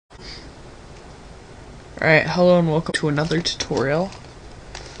Alright, hello and welcome to another tutorial.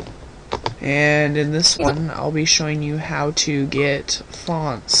 And in this one, I'll be showing you how to get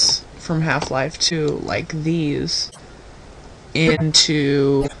fonts from Half-Life 2, like these,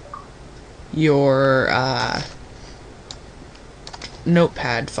 into your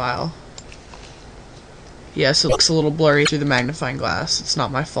notepad file. Yes, it looks a little blurry through the magnifying glass. It's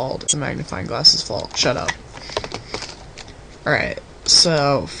not my fault. It's the magnifying glass's fault. Shut up. Alright,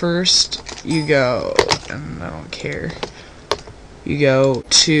 so first you go, and I don't care, you go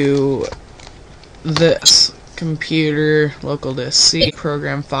to this computer, local disk C,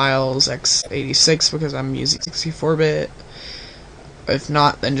 program files, x86 because I'm using 64-bit. If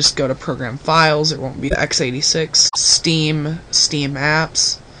not, then just go to program files, it won't be x86, Steam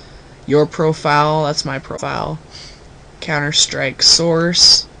apps, your profile, that's my profile, Counter-Strike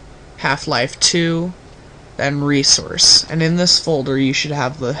source, Half-Life 2, then resource. And in this folder you should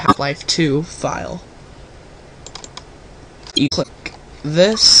have the Half-Life 2 file. You click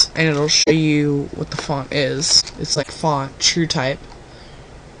this and it'll show you what the font is. It's like font, true type.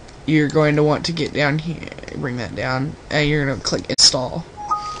 You're going to want to get down here, bring that down, and you're going to click install.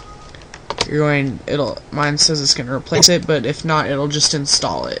 Mine says it's going to replace it, but if not, it'll just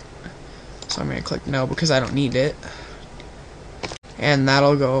install it. So I'm going to click no because I don't need it. And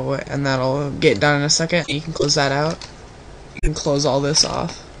that'll go away, and that'll get done in a second. You can close that out. You can close all this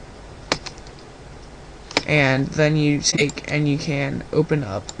off. And then you can open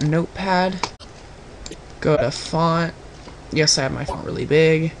up Notepad, go to font, yes I have my font really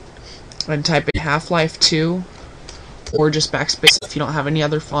big, and type in Half-Life 2, or just backspace if you don't have any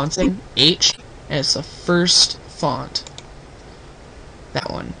other fonts in, H, and it's the first font,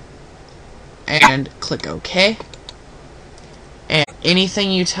 that one, and click OK, and anything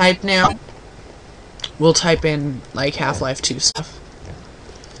you type now, we'll type in like Half-Life 2 stuff.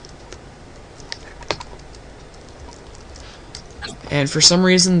 And for some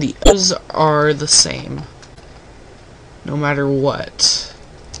reason, the O's are the same, no matter what.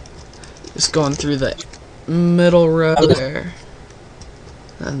 Just going through the middle row there,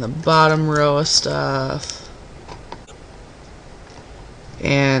 and the bottom row of stuff.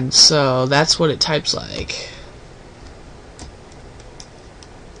 And so that's what it types like.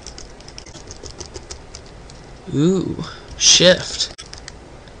 Ooh, shift,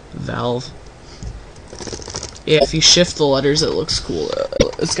 valve. Yeah, if you shift the letters, it looks cool.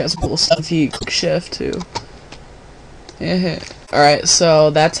 It's got some cool stuff if you click shift, too. Alright, so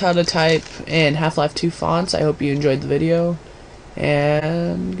that's how to type in Half-Life 2 fonts. I hope you enjoyed the video,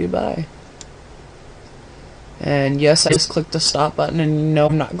 and goodbye. And yes, I just clicked the stop button, and no,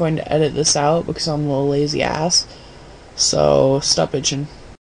 I'm not going to edit this out because I'm a little lazy ass. So, stop bitching.